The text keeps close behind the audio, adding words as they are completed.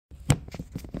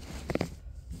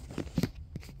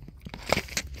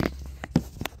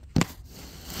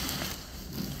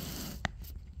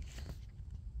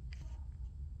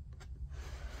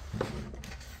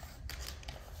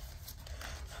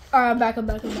Alright, I'm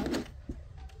back.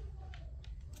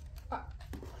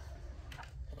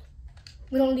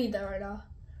 We don't need that right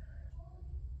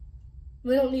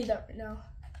now.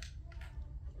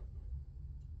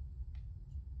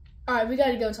 Alright, we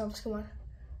gotta go, Thomas. Come on.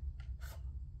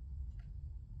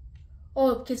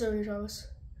 Oh, kids over here, Thomas.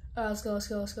 Alright,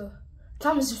 let's go.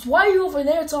 Thomas, why are you over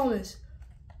there, Thomas?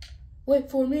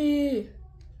 Wait for me.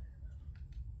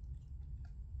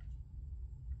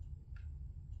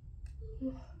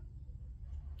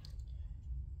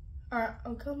 Alright,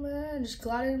 I'm coming. Just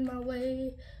gliding my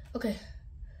way. Okay,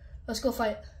 let's go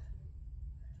fight.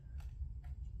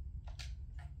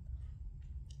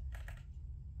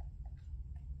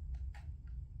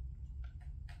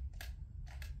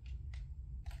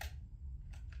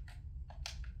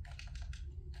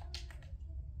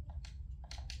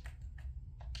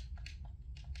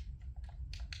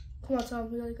 Come on, Tom,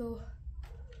 we gotta go.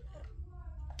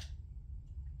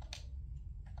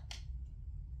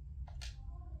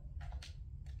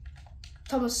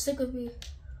 Thomas, stick with me.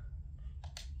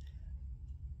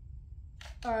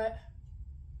 Alright.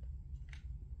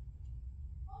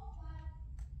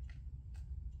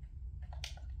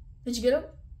 Did you get him?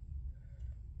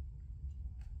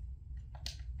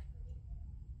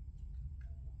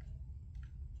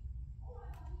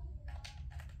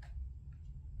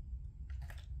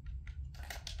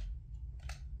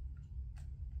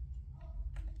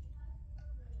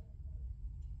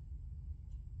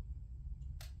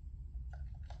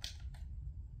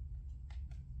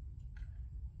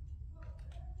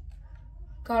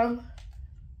 Got him.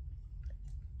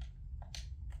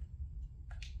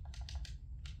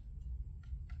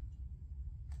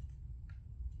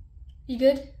 You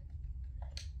good?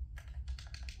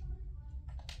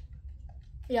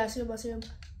 Yeah, I see him.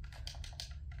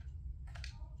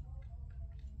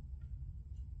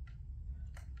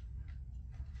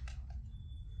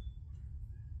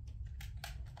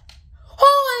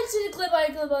 Oh, I didn't see the clip. I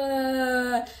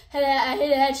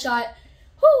hit a headshot.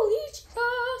 Holy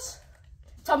Jesus.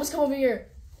 Thomas, come over here.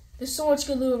 There's so much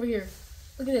good loot over here.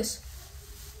 Look at this.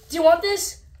 Do you want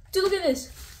this? Dude, look at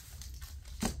this.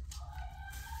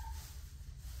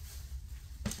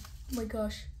 Oh my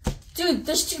gosh. Dude,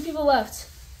 there's 2 people left.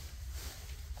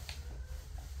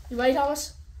 You ready,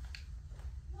 Thomas?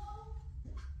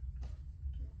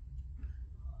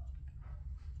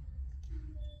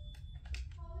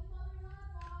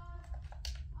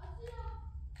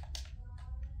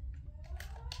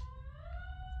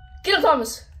 Get him,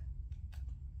 Thomas.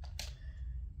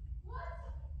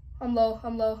 I'm low. No,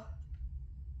 I'm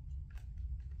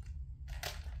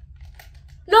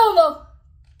low.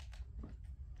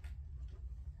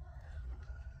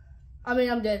 I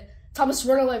mean, I'm dead. Thomas,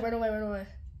 run away.